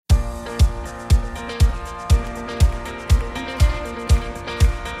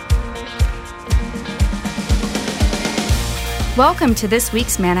Welcome to this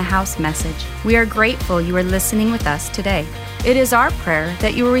week's Manna House message. We are grateful you are listening with us today. It is our prayer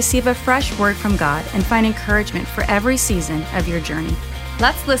that you will receive a fresh word from God and find encouragement for every season of your journey.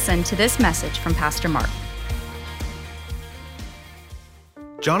 Let's listen to this message from Pastor Marc.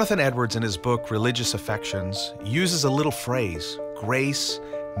 Jonathan Edwards, in his book Religious Affections, uses a little phrase, grace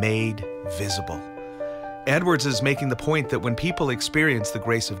made visible. Edwards is making the point that when people experience the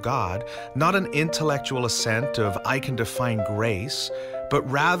grace of God, not an intellectual assent of I can define grace, but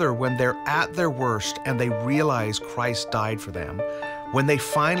rather when they're at their worst and they realize Christ died for them, when they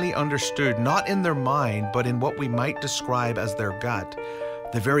finally understood, not in their mind, but in what we might describe as their gut,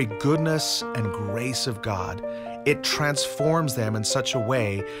 the very goodness and grace of God, it transforms them in such a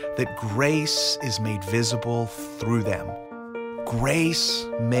way that grace is made visible through them. Grace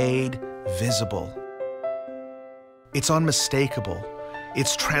made visible. It's unmistakable.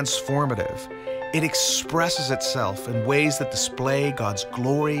 It's transformative. It expresses itself in ways that display God's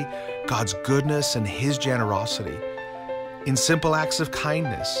glory, God's goodness, and His generosity. In simple acts of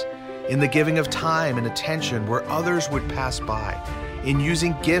kindness, in the giving of time and attention where others would pass by, in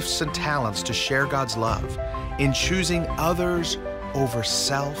using gifts and talents to share God's love, in choosing others over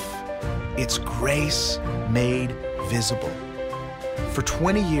self. It's grace made visible. For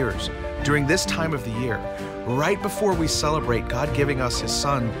 20 years, during this time of the year, right before we celebrate God giving us His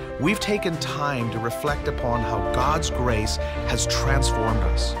Son, we've taken time to reflect upon how God's grace has transformed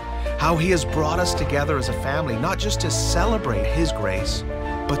us, how He has brought us together as a family, not just to celebrate His grace,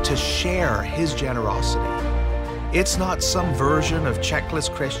 but to share His generosity. It's not some version of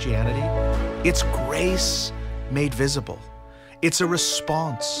checklist Christianity. It's grace made visible. It's a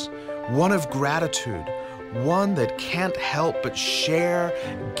response, one of gratitude, one that can't help but share,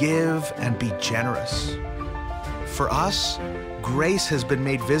 give, and be generous. For us, grace has been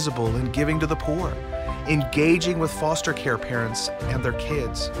made visible in giving to the poor, engaging with foster care parents and their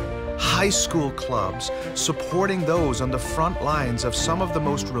kids, high school clubs, supporting those on the front lines of some of the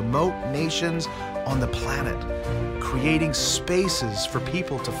most remote nations on the planet, creating spaces for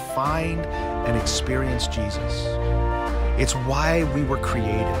people to find and experience Jesus. It's why we were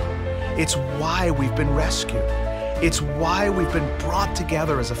created. It's why we've been rescued. It's why we've been brought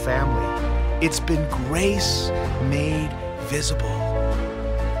together as a family. It's been grace made visible.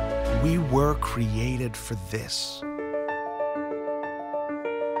 We were created for this.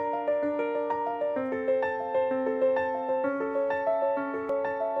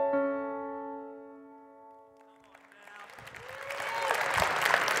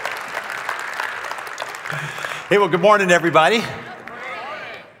 Hey, well, good morning, everybody.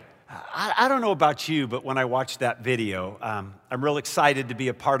 I don't know about you, but when I watched that video, I'm real excited to be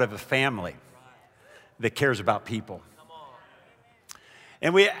a part of a family that cares about people.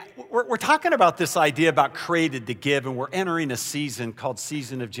 And we're talking about this idea about created to give, and we're entering a season called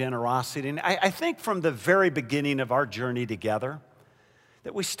Season of Generosity. And I think from the very beginning of our journey together,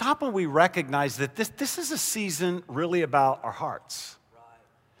 that we stop and we recognize that this is a season really about our hearts.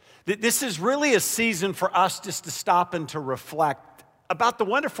 That this is really a season for us just to stop and to reflect about the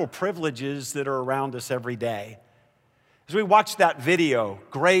wonderful privileges that are around us every day. As we watch that video,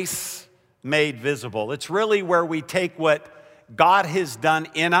 Grace Made Visible, it's really where we take what God has done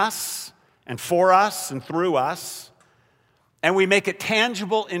in us and for us and through us, and we make it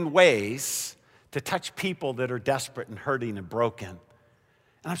tangible in ways to touch people that are desperate and hurting and broken. And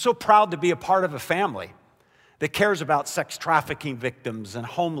I'm so proud to be a part of a family that cares about sex trafficking victims and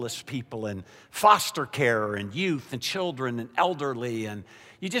homeless people and foster care and youth and children and elderly. And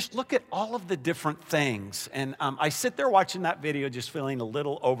you just look at all of the different things. And I sit there watching that video just feeling a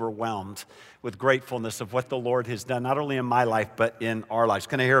little overwhelmed with gratefulness of what the Lord has done, not only in my life, but in our lives.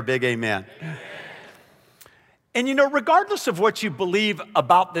 Can I hear a big amen? Amen. And you know, regardless of what you believe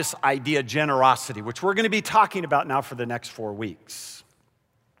about this idea, generosity, which we're going to be talking about now for the next 4 weeks,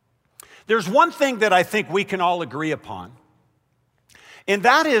 there's one thing that I think we can all agree upon, and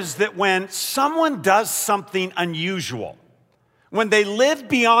that is that when someone does something unusual, when they live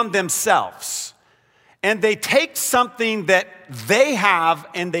beyond themselves, and they take something that they have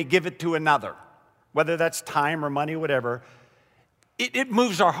and they give it to another, whether that's time or money, whatever, it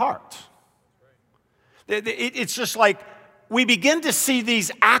moves our heart. It's just like we begin to see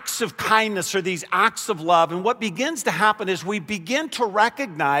these acts of kindness or these acts of love, and what begins to happen is we begin to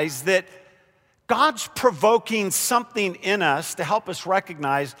recognize that God's provoking something in us to help us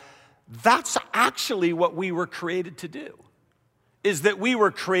recognize that's actually what we were created to do, is that we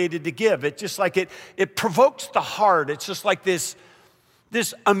were created to give. It just like it provokes the heart. It's just like this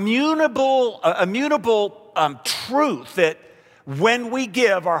immutable truth that when we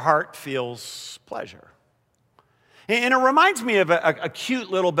give, our heart feels pleasure. And it reminds me of a cute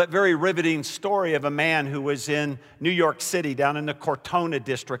little but very riveting story of a man who was in New York City down in the Cortona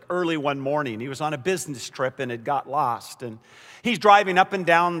district early one morning. He was on a business trip and had got lost. And he's driving up and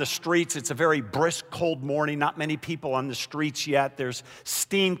down the streets. It's a very brisk, cold morning. Not many people on the streets yet. There's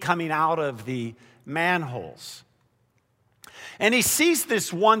steam coming out of the manholes. And he sees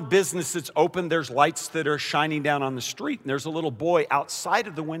this one business that's open. There's lights that are shining down on the street. And there's a little boy outside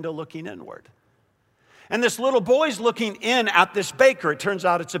of the window looking inward. And this little boy's looking in at this baker. It turns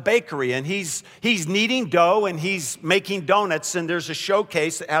out it's a bakery, and he's kneading dough, and he's making donuts, and there's a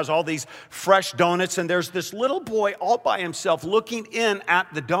showcase that has all these fresh donuts, and there's this little boy all by himself looking in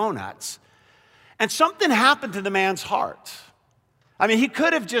at the donuts. And something happened to the man's heart. I mean, he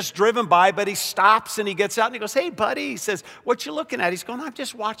could have just driven by, but he stops, and he gets out, and he goes, "Hey, buddy," he says, "what you looking at?" He's going, "I'm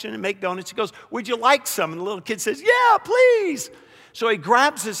just watching him make donuts." He goes, "Would you like some?" And the little kid says, "Yeah, please." So he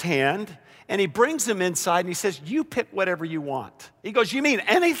grabs his hand, and he brings him inside, and he says, "You pick whatever you want." He goes, "You mean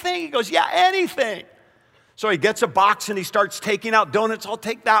anything?" He goes, "Yeah, anything." So he gets a box, and he starts taking out donuts. "I'll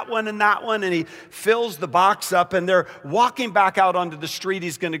take that one and that one." And he fills the box up, and they're walking back out onto the street.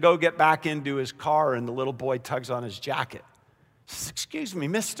 He's going to go get back into his car, and the little boy tugs on his jacket. He says, "Excuse me,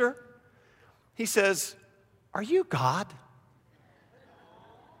 mister." He says, "Are you God?"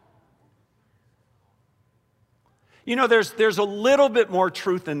 You know, there's a little bit more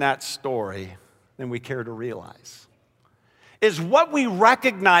truth in that story than we care to realize. Is what we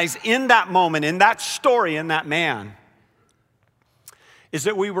recognize in that moment, in that story, in that man, is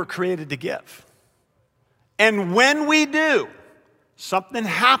that we were created to give. And when we do, something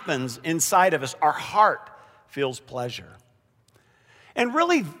happens inside of us. Our heart feels pleasure. And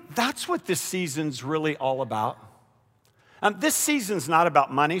really, that's what this season's really all about. This season's not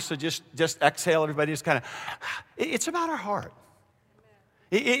about money, so just exhale, everybody. Just kind of, it's about our heart.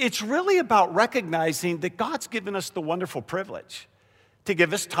 It's really about recognizing that God's given us the wonderful privilege to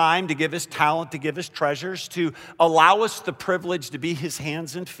give us time, to give us talent, to give us treasures, to allow us the privilege to be his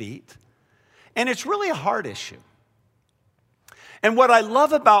hands and feet. And it's really a heart issue. And what I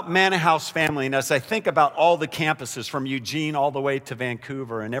love about Manna House Family, and as I think about all the campuses from Eugene all the way to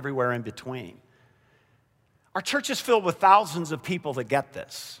Vancouver and everywhere in between, our church is filled with thousands of people that get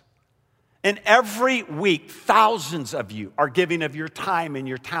this. And every week, thousands of you are giving of your time and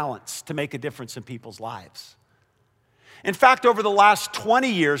your talents to make a difference in people's lives. In fact, over the last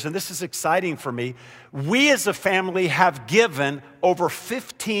 20 years, and this is exciting for me, we as a family have given over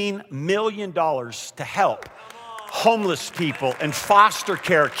 $15 million to help homeless people and foster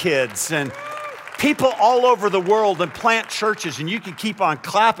care kids and people all over the world and plant churches, and you can keep on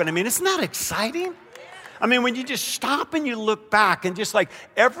clapping. I mean, isn't that exciting? I mean, when you just stop and you look back and just like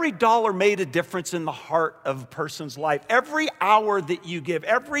every dollar made a difference in the heart of a person's life. Every hour that you give,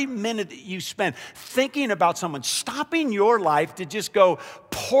 every minute that you spend thinking about someone, stopping your life to just go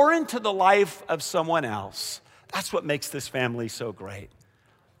pour into the life of someone else. That's what makes this family so great.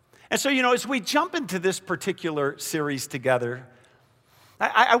 And so, you know, as we jump into this particular series together,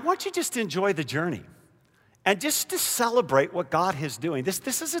 I want you just to enjoy the journey. And just to celebrate what God is doing.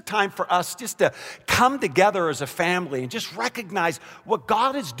 This is a time for us just to come together as a family and just recognize what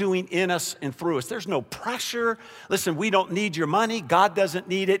God is doing in us and through us. There's no pressure. Listen, we don't need your money. God doesn't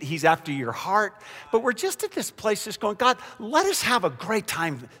need it. He's after your heart. But we're just at this place just going, God, let us have a great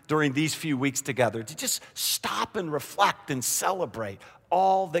time during these few weeks together to just stop and reflect and celebrate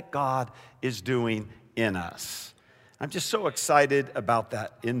all that God is doing in us. I'm just so excited about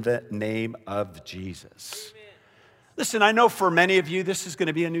that in the name of Jesus. Amen. Listen, I know for many of you, this is going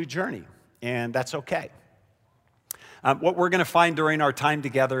to be a new journey, and that's okay. What we're going to find during our time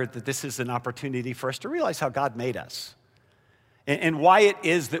together, that this is an opportunity for us to realize how God made us and why it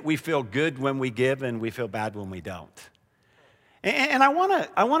is that we feel good when we give and we feel bad when we don't. And I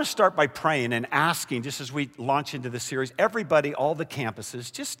want to start by praying and asking, just as we launch into this series, everybody, all the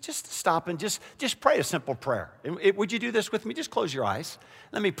campuses, just stop and just pray a simple prayer. Would you do this with me? Just close your eyes.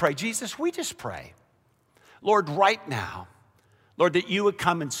 Let me pray. Jesus, we just pray. Lord, right now, Lord, that you would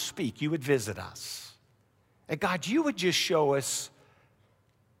come and speak. You would visit us. And God, you would just show us,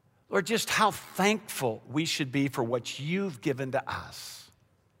 Lord, just how thankful we should be for what you've given to us.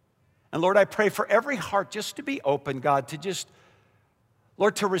 And Lord, I pray for every heart just to be open, God, to just,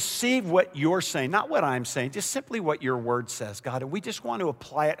 Lord, to receive what you're saying, not what I'm saying, just simply what your word says, God. And we just want to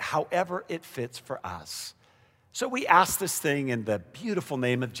apply it however it fits for us. So we ask this thing in the beautiful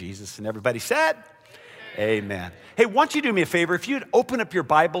name of Jesus. And everybody said, Amen. Hey, why don't you do me a favor? If you'd open up your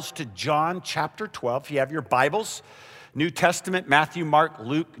Bibles to John chapter 12. If you have your Bibles, New Testament, Matthew, Mark,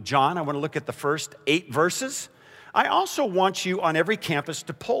 Luke, John. I want to look at the first 8 verses. I also want you on every campus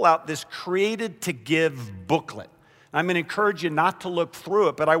to pull out this Created to Give booklet. I'm going to encourage you not to look through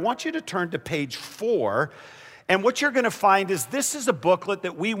it, but I want you to turn to page 4. And what you're going to find is this is a booklet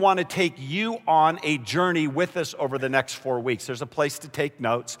that we want to take you on a journey with us over the next 4 weeks. There's a place to take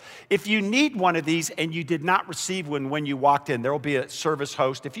notes. If you need one of these and you did not receive one when you walked in, there will be a service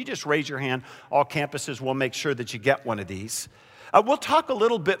host. If you just raise your hand, all campuses will make sure that you get one of these. We'll talk a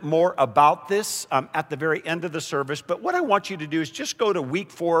little bit more about this at the very end of the service, but what I want you to do is just go to week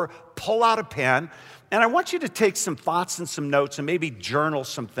 4, pull out a pen, and I want you to take some thoughts and some notes and maybe journal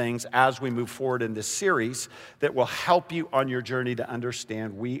some things as we move forward in this series that will help you on your journey to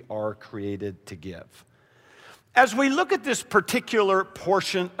understand we are created to give. As we look at this particular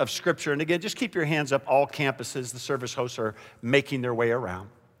portion of Scripture, and again, just keep your hands up, all campuses, the service hosts are making their way around.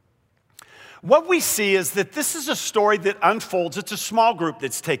 What we see is that this is a story that unfolds. It's a small group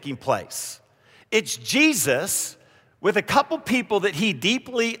that's taking place. It's Jesus with a couple people that he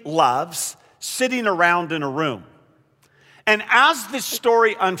deeply loves sitting around in a room. And as this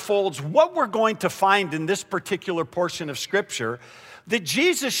story unfolds, what we're going to find in this particular portion of Scripture, that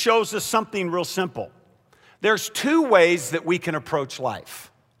Jesus shows us something real simple. There's 2 ways that we can approach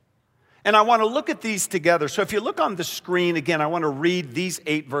life. And I want to look at these together. So if you look on the screen, again, I want to read these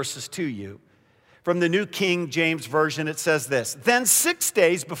 8 verses to you. From the New King James Version, it says this: Then 6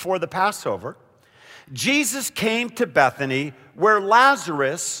 days before the Passover, Jesus came to Bethany, where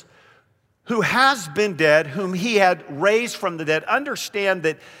Lazarus, who has been dead, whom he had raised from the dead. Understand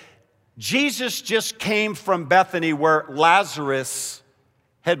that Jesus just came from Bethany, where Lazarus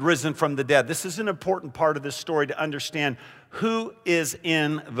had risen from the dead. This is an important part of this story to understand who is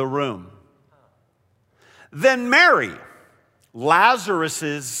in the room. Then Mary,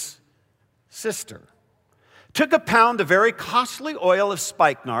 Lazarus's sister, took a pound of very costly oil of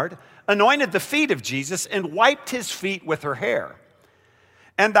spikenard, anointed the feet of Jesus, and wiped his feet with her hair.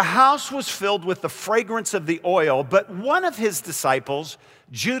 And the house was filled with the fragrance of the oil. But one of his disciples,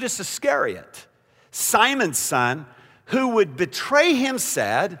 Judas Iscariot, Simon's son, who would betray him,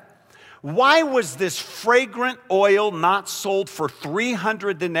 said, "Why was this fragrant oil not sold for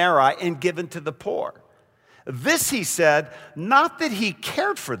 300 denarii and given to the poor?" This he said, not that he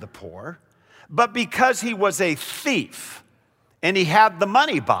cared for the poor, but because he was a thief, and he had the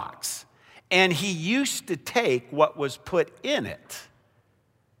money box, and he used to take what was put in it.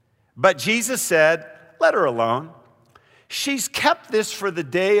 But Jesus said, "Let her alone. She's kept this for the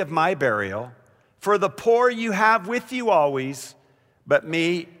day of my burial. For the poor you have with you always, but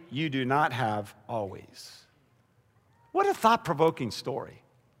me you do not have always." What a thought-provoking story.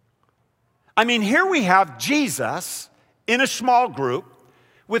 I mean, here we have Jesus in a small group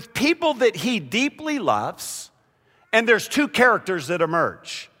with people that he deeply loves, and there's 2 characters that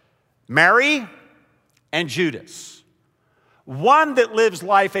emerge: Mary and Judas. One that lives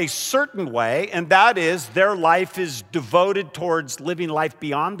life a certain way, and that is their life is devoted towards living life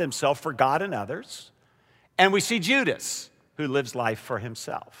beyond themselves for God and others. And we see Judas, who lives life for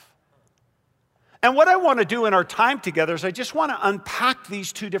himself. And what I want to do in our time together is I just want to unpack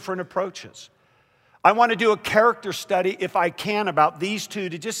these 2 different approaches. I want to do a character study, if I can, about these 2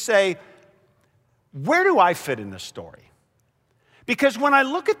 to just say, where do I fit in this story? Because when I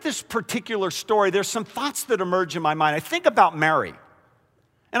look at this particular story, there's some thoughts that emerge in my mind. I think about Mary.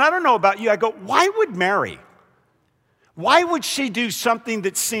 And I don't know about you, I go, why would Mary? Why would she do something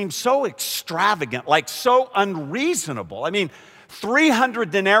that seems so extravagant, like so unreasonable? I mean, 300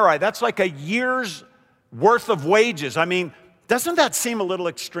 denarii, that's like a year's worth of wages. I mean, doesn't that seem a little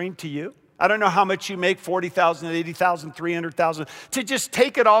extreme to you? I don't know how much you make, 40,000, 80,000, 300,000. To just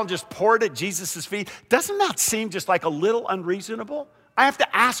take it all and just pour it at Jesus' feet, doesn't that seem just like a little unreasonable? I have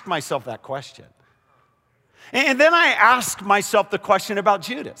to ask myself that question. And then I ask myself the question about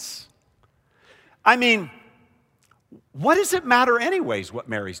Judas. I mean, what does it matter anyways what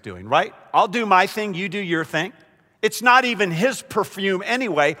Mary's doing, right? I'll do my thing, you do your thing. It's not even his perfume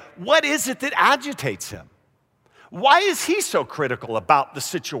anyway. What is it that agitates him? Why is he so critical about the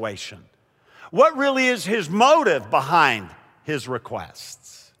situation? What really is his motive behind his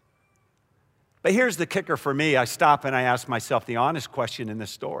requests? But here's the kicker for me. I stop and I ask myself the honest question in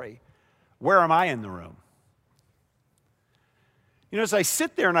this story. Where am I in the room? You know, as I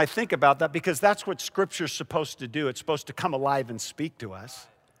sit there and I think about that, because that's what Scripture's supposed to do. It's supposed to come alive and speak to us.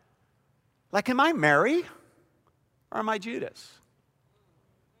 Like, am I Mary or am I Judas?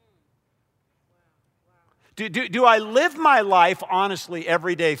 Do I live my life honestly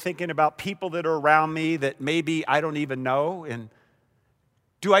every day thinking about people that are around me that maybe I don't even know? And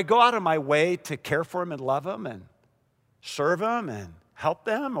do I go out of my way to care for them and love them and serve them and help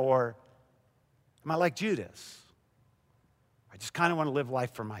them? Or am I like Judas? I just kind of want to live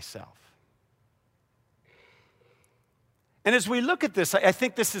life for myself. And as we look at this, I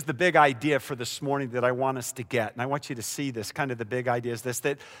think this is the big idea for this morning that I want us to get. And I want you to see this, kind of the big idea is this,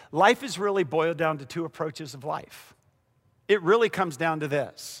 that life is really boiled down to two approaches of life. It really comes down to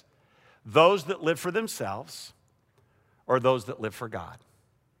this: those that live for themselves or those that live for God.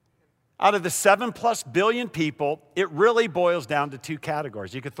 Out of the 7+ billion people, it really boils down to two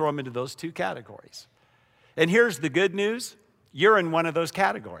categories. You could throw them into those two categories. And here's the good news: you're in one of those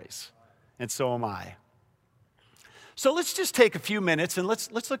categories, and so am I. So let's just take a few minutes and let's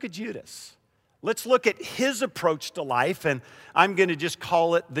look at Judas. Let's look at his approach to life, and I'm going to just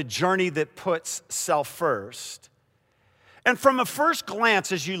call it the journey that puts self first. And from a first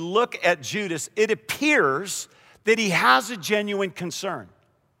glance, as you look at Judas, it appears that he has a genuine concern.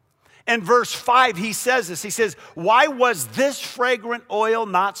 In verse 5, he says this. He says, "Why was this fragrant oil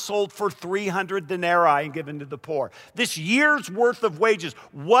not sold for 300 denarii and given to the poor?" This year's worth of wages.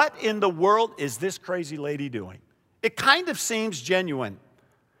 What in the world is this crazy lady doing? It kind of seems genuine.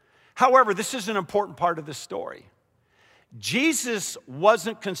 However, this is an important part of the story. Jesus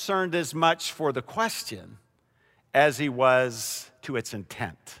wasn't concerned as much for the question as he was to its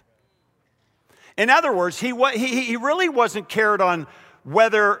intent. In other words, he really wasn't cared on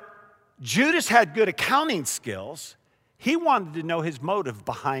whether Judas had good accounting skills. He wanted to know his motive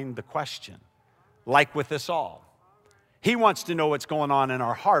behind the question, like with us all. He wants to know what's going on in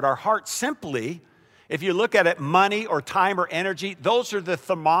our heart. Our heart simply, if you look at it, money or time or energy, those are the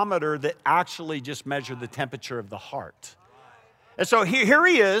thermometer that actually just measure the temperature of the heart. And so here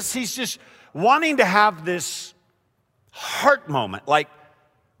he is. He's just wanting to have this heart moment. Like,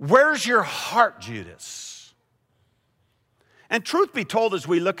 where's your heart, Judas? And truth be told, as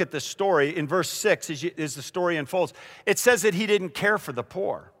we look at this story, in verse 6, as the story unfolds, it says that he didn't care for the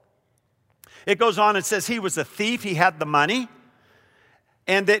poor. It goes on and says he was a thief, he had the money,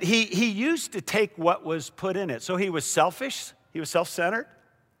 and that he used to take what was put in it. So he was selfish, he was self-centered,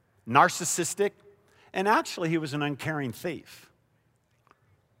 narcissistic, and actually he was an uncaring thief.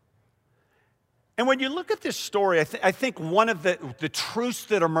 And when you look at this story, I think one of the truths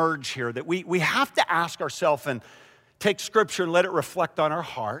that emerge here that we have to ask ourselves and take Scripture and let it reflect on our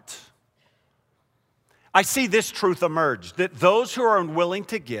heart. I see this truth emerge, that those who are unwilling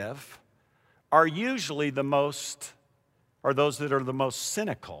to give are usually those that are the most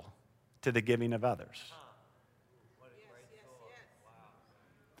cynical to the giving of others.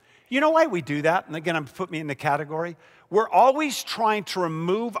 You know why we do that? And again, I'm put me in the category. We're always trying to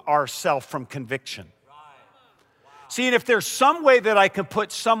remove ourselves from conviction. See, and if there's some way that I can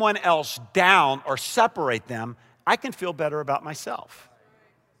put someone else down or separate them, I can feel better about myself.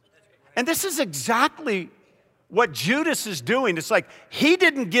 And this is exactly what Judas is doing. It's like he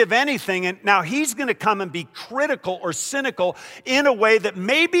didn't give anything, and now he's going to come and be critical or cynical in a way that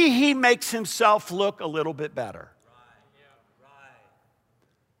maybe he makes himself look a little bit better.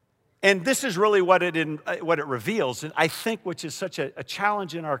 And this is really what it reveals, and I think which is such a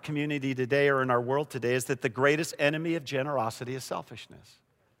challenge in our community today or in our world today, is that the greatest enemy of generosity is selfishness.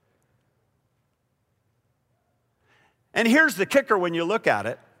 And here's the kicker when you look at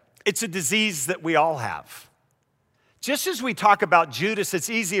it. It's a disease that we all have. Just as we talk about Judas, it's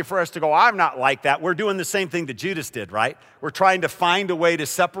easier for us to go, I'm not like that. We're doing the same thing that Judas did, right? We're trying to find a way to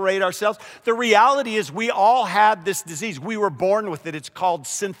separate ourselves. The reality is we all had this disease. We were born with it. It's called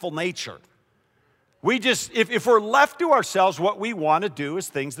sinful nature. We just, if we're left to ourselves, what we want to do is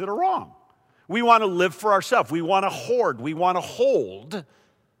things that are wrong. We want to live for ourselves. We want to hoard. We want to hold.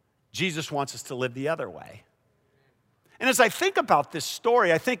 Jesus wants us to live the other way. And as I think about this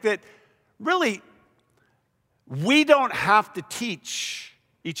story, I think that really we don't have to teach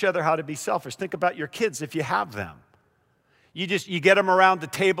each other how to be selfish. Think about your kids if you have them. You get them around the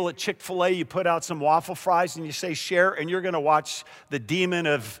table at Chick-fil-A, you put out some waffle fries and you say share, and you're going to watch the demon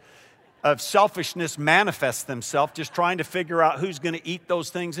of selfishness manifest themselves, just trying to figure out who's going to eat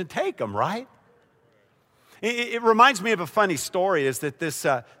those things and take them, right? It reminds me of a funny story, is that this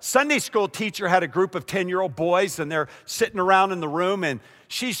Sunday school teacher had a group of 10-year-old boys, and they're sitting around in the room, and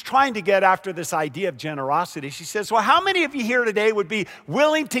she's trying to get after this idea of generosity. She says, well, how many of you here today would be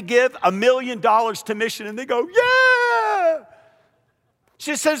willing to give $1 million to mission? And they go, yeah.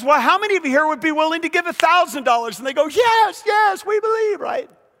 She says, well, how many of you here would be willing to give $1,000? And they go, yes, yes, we believe, right?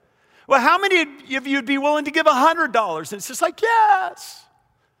 Well, how many of you would be willing to give $100? And it's just like, yes.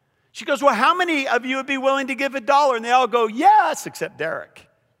 She goes, well, how many of you would be willing to give $1? And they all go, yes, except Derek.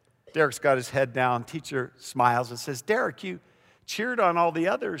 Derek's got his head down. Teacher smiles and says, Derek, you cheered on all the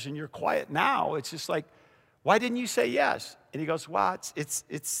others and you're quiet now. It's just like, why didn't you say yes? And he goes, well, it's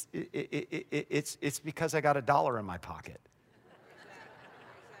because I got $1 in my pocket.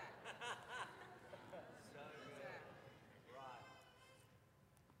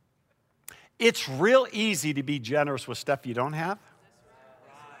 It's real easy to be generous with stuff you don't have.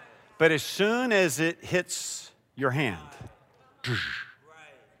 But as soon as it hits your hand,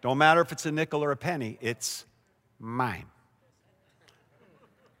 don't matter if it's a nickel or a penny, it's mine.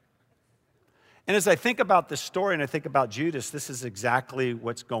 And as I think about this story and I think about Judas, this is exactly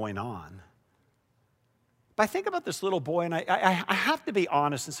what's going on. But I think about this little boy, and I have to be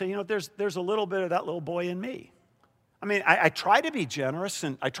honest and say, you know, there's a little bit of that little boy in me. I mean, I try to be generous,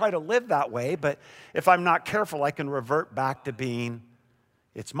 and I try to live that way, but if I'm not careful, I can revert back to being,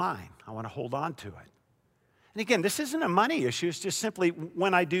 it's mine. I want to hold on to it. And again, this isn't a money issue. It's just simply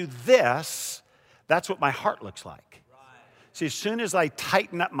when I do this, that's what my heart looks like. See, as soon as I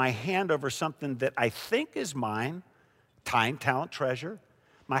tighten up my hand over something that I think is mine, time, talent, treasure,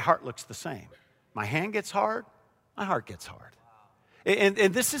 my heart looks the same. My hand gets hard, my heart gets hard.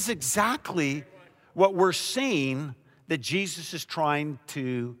 And this is exactly what we're seeing that Jesus is trying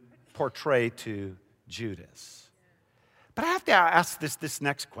to portray to Judas. But I have to ask this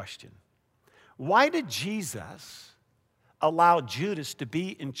next question. Why did Jesus allow Judas to be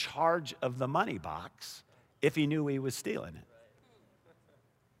in charge of the money box if he knew he was stealing it?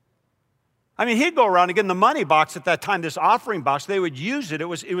 I mean, he'd go around again. The money box at that time, this offering box, they would use it. It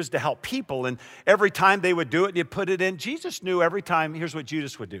was to help people. And every time they would do it, you'd put it in. Jesus knew every time, here's what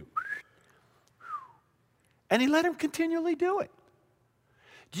Judas would do. And he let him continually do it.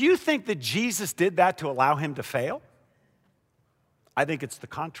 Do you think that Jesus did that to allow him to fail? I think it's the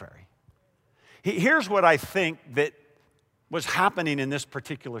contrary. Here's what I think that was happening in this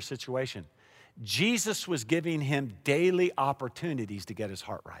particular situation. Jesus was giving him daily opportunities to get his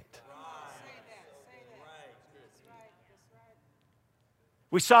heart right.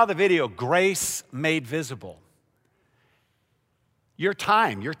 We saw the video, Grace Made Visible. Your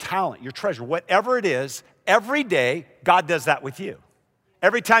time, your talent, your treasure, whatever it is, every day, God does that with you.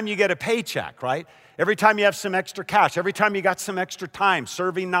 Every time you get a paycheck, right? Every time you have some extra cash, every time you got some extra time,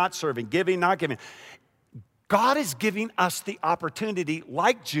 serving, not serving, giving, not giving. God is giving us the opportunity,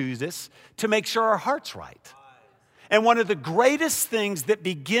 like Judas, to make sure our heart's right. And one of the greatest things that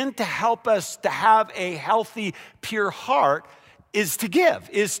begin to help us to have a healthy, pure heart is to give,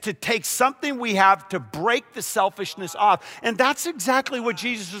 is to take something we have to break the selfishness off. And that's exactly what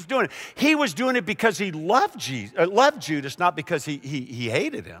Jesus was doing. He was doing it because he loved Judas, not because he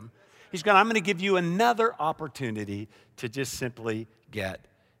hated him. He's going, I'm going to give you another opportunity to just simply get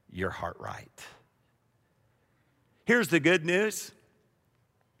your heart right. Here's the good news.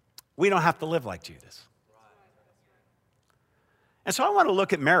 We don't have to live like Judas. And so I want to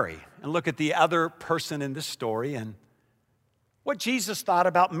look at Mary and look at the other person in this story and what Jesus thought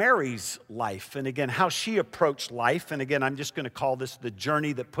about Mary's life, and again, how she approached life. And again, I'm just going to call this the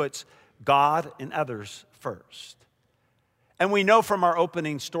journey that puts God and others first. And we know from our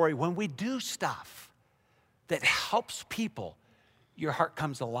opening story, when we do stuff that helps people, your heart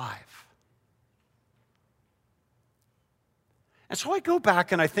comes alive. And so I go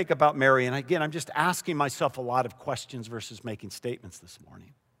back and I think about Mary, and again, I'm just asking myself a lot of questions versus making statements this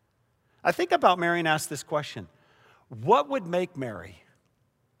morning. I think about Mary and ask this question. What would make Mary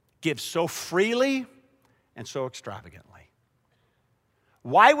give so freely and so extravagantly?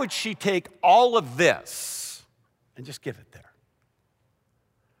 Why would she take all of this and just give it there?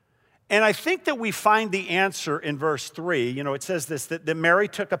 And I think that we find the answer in verse 3. You know, it says this, that Mary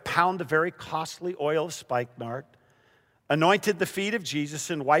took a pound of very costly oil of spikenard, anointed the feet of Jesus,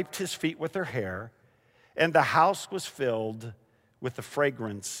 and wiped his feet with her hair, and the house was filled with the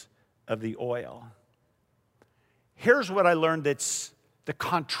fragrance of the oil. Here's what I learned that's the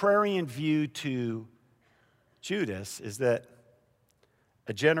contrarian view to Judas, is that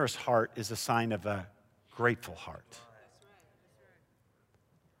a generous heart is a sign of a grateful heart.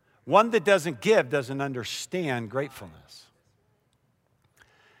 One that doesn't give doesn't understand gratefulness.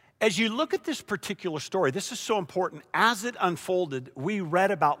 As you look at this particular story, this is so important. As it unfolded, we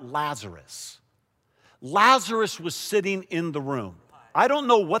read about Lazarus. Lazarus was sitting in the room. I don't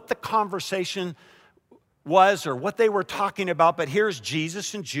know what the conversation was or what they were talking about, but here's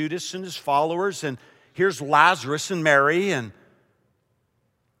Jesus and Judas and his followers, and here's Lazarus and Mary. And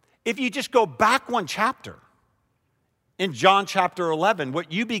if you just go back one chapter, in John chapter 11,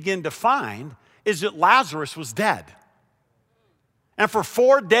 what you begin to find is that Lazarus was dead. And for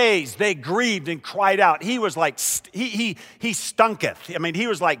 4 days, they grieved and cried out. He was like, he stunketh. I mean, he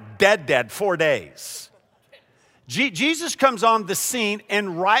was like dead 4 days. Jesus comes on the scene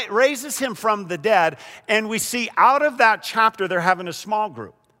and raises him from the dead, and we see out of that chapter, they're having a small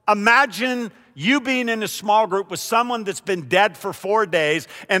group. Imagine you being in a small group with someone that's been dead for 4 days,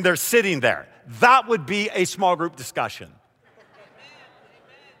 and they're sitting there. That would be a small group discussion.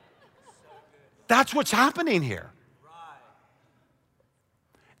 That's what's happening here.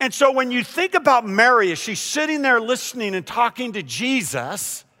 And so when you think about Mary as she's sitting there listening and talking to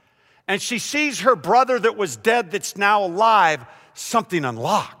Jesus, and she sees her brother that was dead that's now alive, something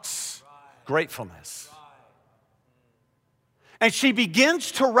unlocks. Gratefulness. And she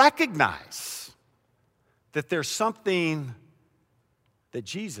begins to recognize that there's something that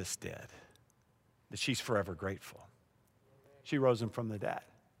Jesus did that she's forever grateful. She rose him from the dead.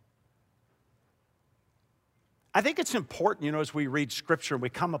 I think it's important, as we read Scripture and we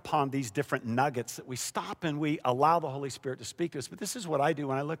come upon these different nuggets that we stop and we allow the Holy Spirit to speak to us. But this is what I do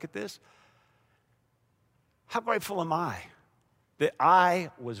when I look at this. How grateful am I that I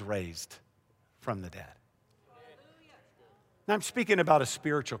was raised from the dead? Now, I'm speaking about a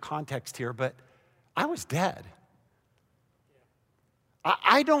spiritual context here, but I was dead.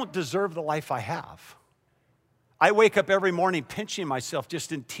 I don't deserve the life I have. I wake up every morning pinching myself,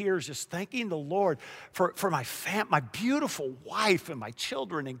 just in tears, just thanking the Lord for my beautiful wife and my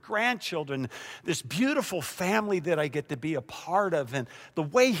children and grandchildren, this beautiful family that I get to be a part of, and the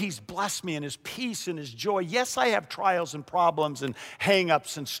way he's blessed me and his peace and his joy. Yes, I have trials and problems and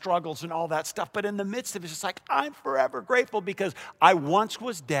hang-ups and struggles and all that stuff, but in the midst of it, it's just like I'm forever grateful because I once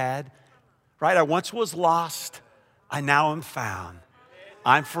was dead, right? I once was lost. I now am found.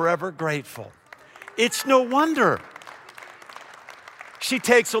 I'm forever grateful. It's no wonder she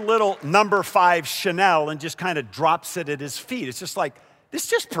takes a little number 5 Chanel and just kind of drops it at his feet. It's just like, this is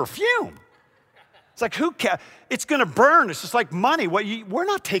just perfume. It's like, who cares? It's going to burn. It's just like money. We're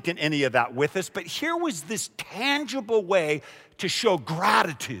not taking any of that with us, but here was this tangible way to show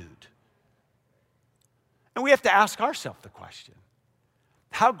gratitude. And we have to ask ourselves the question,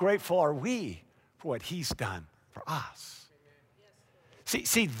 how grateful are we for what he's done for us?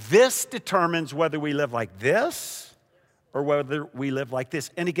 See, this determines whether we live like this or whether we live like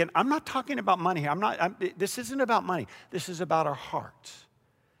this. And again, I'm not talking about money here. This isn't about money. This is about our heart.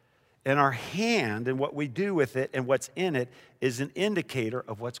 And our hand and what we do with it and what's in it is an indicator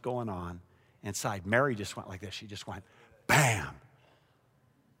of what's going on inside. Mary just went like this. She just went, bam.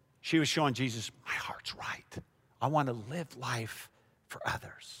 She was showing Jesus, my heart's right. I want to live life for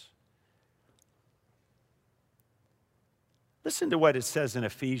others. Listen to what it says in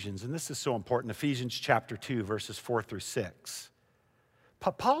Ephesians, and this is so important. Ephesians chapter 2, verses 4 through 6.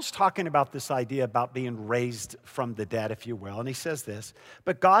 Paul's talking about this idea about being raised from the dead, if you will, and he says this,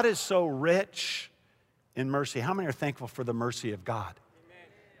 but God is so rich in mercy. How many are thankful for the mercy of God? Amen.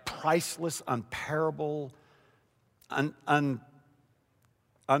 Priceless, unparable,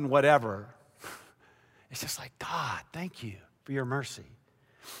 whatever. It's just like, God, thank you for your mercy.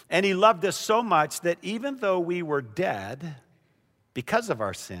 And he loved us so much that even though we were dead because of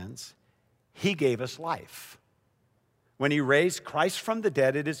our sins, he gave us life. When he raised Christ from the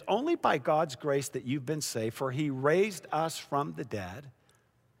dead, it is only by God's grace that you've been saved, for he raised us from the dead.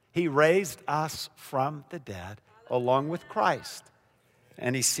 He raised us from the dead along with Christ.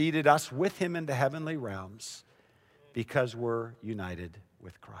 And he seated us with him in the heavenly realms because we're united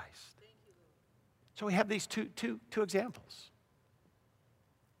with Christ. So we have these two examples.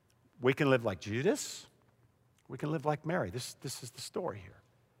 We can live like Judas. We can live like Mary. This is the story here.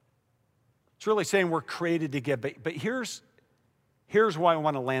 It's really saying we're created to give. But here's why I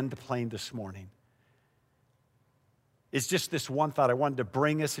want to land the plane this morning. It's just this one thought I wanted to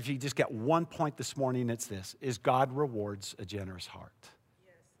bring us. If you just get one point this morning, it's this, is God rewards a generous heart.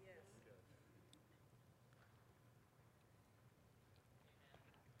 Yes, yes.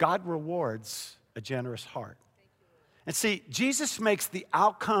 God rewards a generous heart. And see, Jesus makes the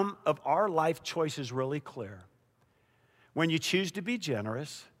outcome of our life choices really clear. When you choose to be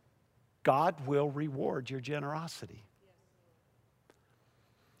generous, God will reward your generosity.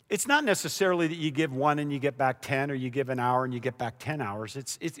 It's not necessarily that you give 1 and you get back 10, or you give an hour and you get back 10 hours.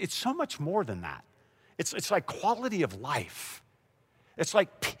 It's so much more than that. It's like quality of life. It's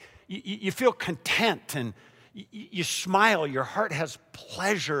like you feel content and you smile. Your heart has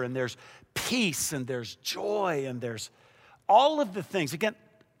pleasure and there's peace and there's joy and there's all of the things. Again,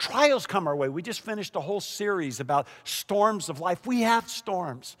 trials come our way. We just finished a whole series about storms of life. We have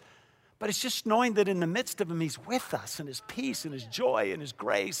storms. But it's just knowing that in the midst of them, he's with us, and his peace and his joy and his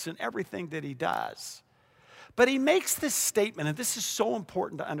grace and everything that he does. But he makes this statement, and this is so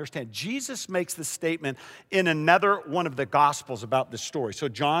important to understand. Jesus makes this statement in another one of the Gospels about this story. So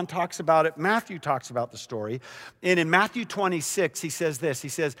John talks about it. Matthew talks about the story. And in Matthew 26, he says this. He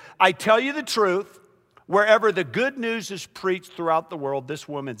says, I tell you the truth, wherever the good news is preached throughout the world, this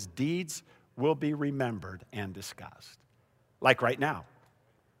woman's deeds will be remembered and discussed. Like right now.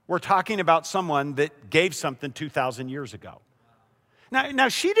 We're talking about someone that gave something 2,000 years ago. Now,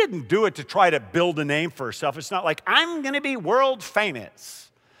 she didn't do it to try to build a name for herself. It's not like, I'm going to be world famous.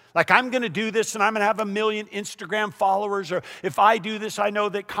 Like, I'm going to do this and I'm going to have 1 million Instagram followers. Or if I do this, I know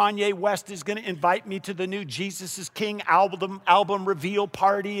that Kanye West is going to invite me to the new Jesus is King album reveal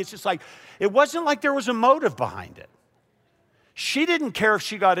party. It's just like, it wasn't like there was a motive behind it. She didn't care if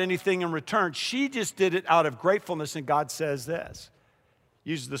she got anything in return. She just did it out of gratefulness. And God says this,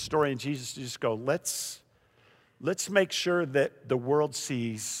 uses the story in Jesus to just go, let's make sure that the world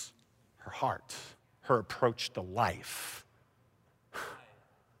sees her heart, her approach to life.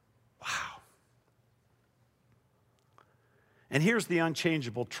 Wow. And here's the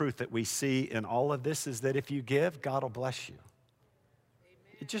unchangeable truth that we see in all of this is that if you give, God will bless you.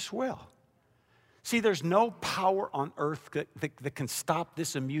 Amen. It just will. See, there's no power on earth that can stop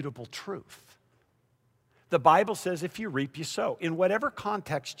this immutable truth. The Bible says if you reap, you sow, in whatever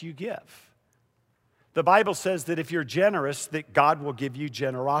context you give. The Bible says that if you're generous, that God will give you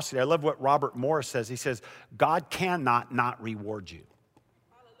generosity. I love what Robert Morris says. He says, God cannot not reward you.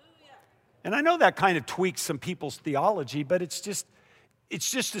 And I know that kind of tweaks some people's theology, but it's just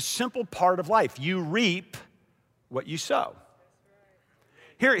a simple part of life. You reap what you sow.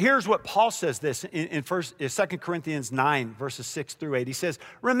 Here's what Paul says this in 2 Corinthians 9, verses 6 through 8. He says,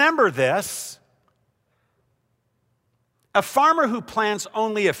 remember this, a farmer who plants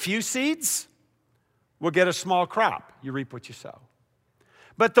only a few seeds will get a small crop. You reap what you sow.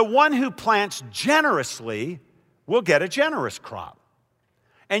 But the one who plants generously will get a generous crop.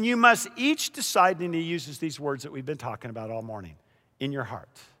 And you must each decide, and he uses these words that we've been talking about all morning, in your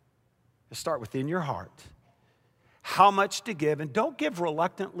heart. Let's start with in your heart. How much to give, and don't give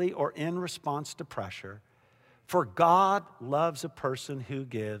reluctantly or in response to pressure, for God loves a person who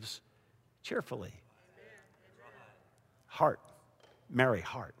gives cheerfully. Heart, Mary,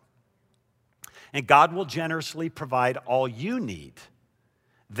 heart. And God will generously provide all you need.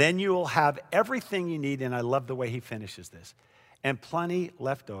 Then you will have everything you need, and I love the way he finishes this, and plenty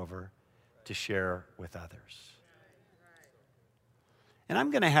left over to share with others. And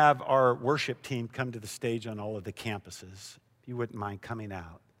I'm going to have our worship team come to the stage on all of the campuses, if you wouldn't mind coming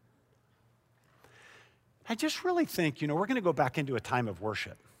out. I just really think, we're going to go back into a time of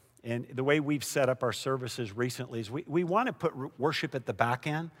worship. And the way we've set up our services recently is we want to put worship at the back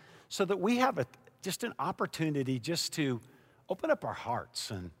end so that we have just an opportunity just to open up our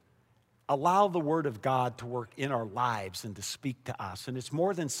hearts and allow the Word of God to work in our lives and to speak to us. And it's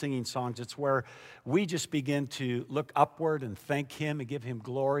more than singing songs. It's where we just begin to look upward and thank Him and give Him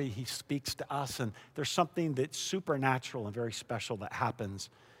glory. He speaks to us. And there's something that's supernatural and very special that happens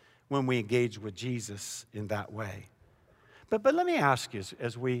when we engage with Jesus in that way. But let me ask you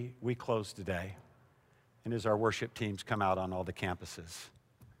as we close today and as our worship teams come out on all the campuses,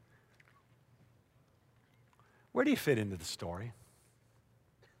 where do you fit into the story?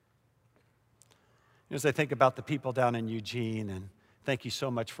 As I think about the people down in Eugene, and thank you so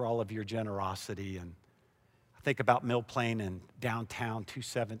much for all of your generosity, and I think about Mill Plain and downtown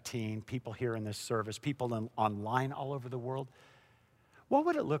 217, people here in this service, people online all over the world, what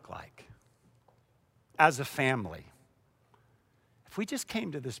would it look like as a family if we just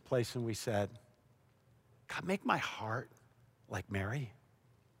came to this place and we said, God, make my heart like Mary?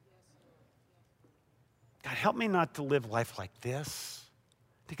 God, help me not to live life like this.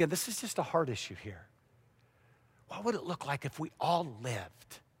 Again, this is just a heart issue here. What would it look like if we all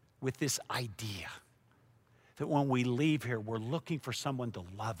lived with this idea that when we leave here, we're looking for someone to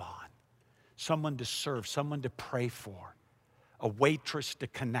love on, someone to serve, someone to pray for, a waitress to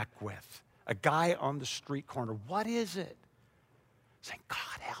connect with, a guy on the street corner? What is it? Saying,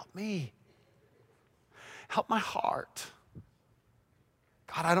 God, help me. Help my heart.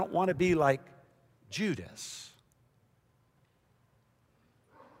 God, I don't want to be like Judas.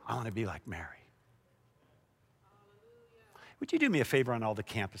 I want to be like Mary. Would you do me a favor on all the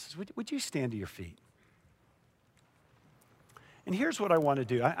campuses? Would you stand to your feet? And here's what I want to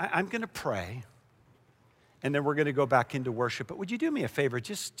do. I'm going to pray, and then we're going to go back into worship. But would you do me a favor?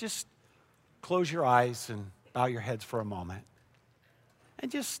 Just close your eyes and bow your heads for a moment. And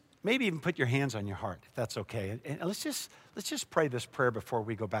just maybe even put your hands on your heart, if that's okay. And let's just pray this prayer before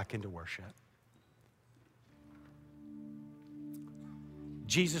we go back into worship.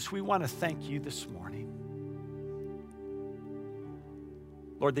 Jesus, we want to thank you this morning.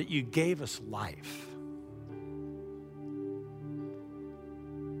 Lord, that you gave us life.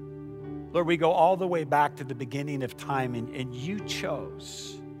 Lord, we go all the way back to the beginning of time, and you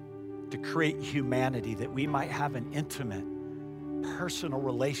chose to create humanity that we might have an intimate, personal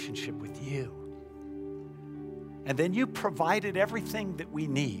relationship with you. And then you provided everything that we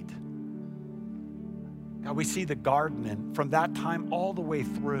need. God, we see the garden, and from that time all the way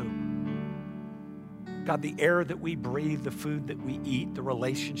through, God, the air that we breathe, the food that we eat, the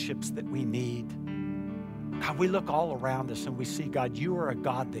relationships that we need. God, we look all around us and we see, God, you are a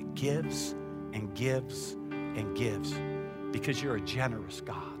God that gives and gives and gives because you're a generous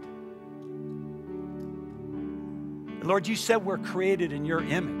God. And Lord, you said we're created in your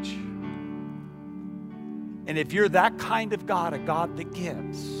image. And if you're that kind of God, a God that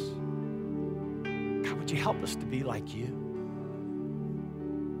gives, God, would you help us to be like you?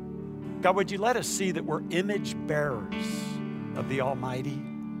 God, would you let us see that we're image bearers of the Almighty?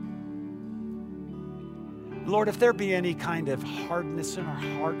 Lord, if there be any kind of hardness in our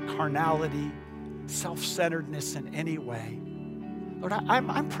heart, carnality, self-centeredness in any way, Lord,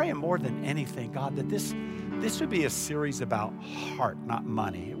 I'm praying more than anything, God, that this would be a series about heart, not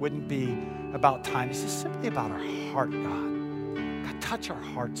money. It wouldn't be about time. It's just simply about our heart, God. God, touch our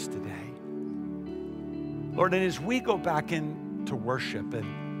hearts today. Lord, and as we go back into worship,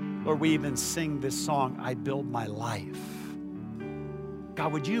 and Lord, we even sing this song, I Build My Life.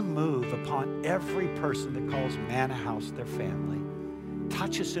 God, would you move upon every person that calls Manna House their family?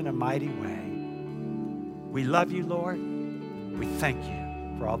 Touch us in a mighty way. We love you, Lord. We thank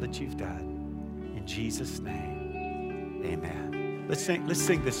you for all that you've done. In Jesus' name, amen. Let's sing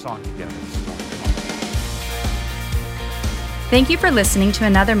this song together. Thank you for listening to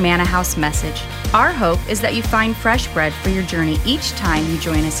another Manna House message. Our hope is that you find fresh bread for your journey each time you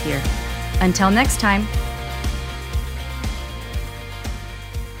join us here. Until next time.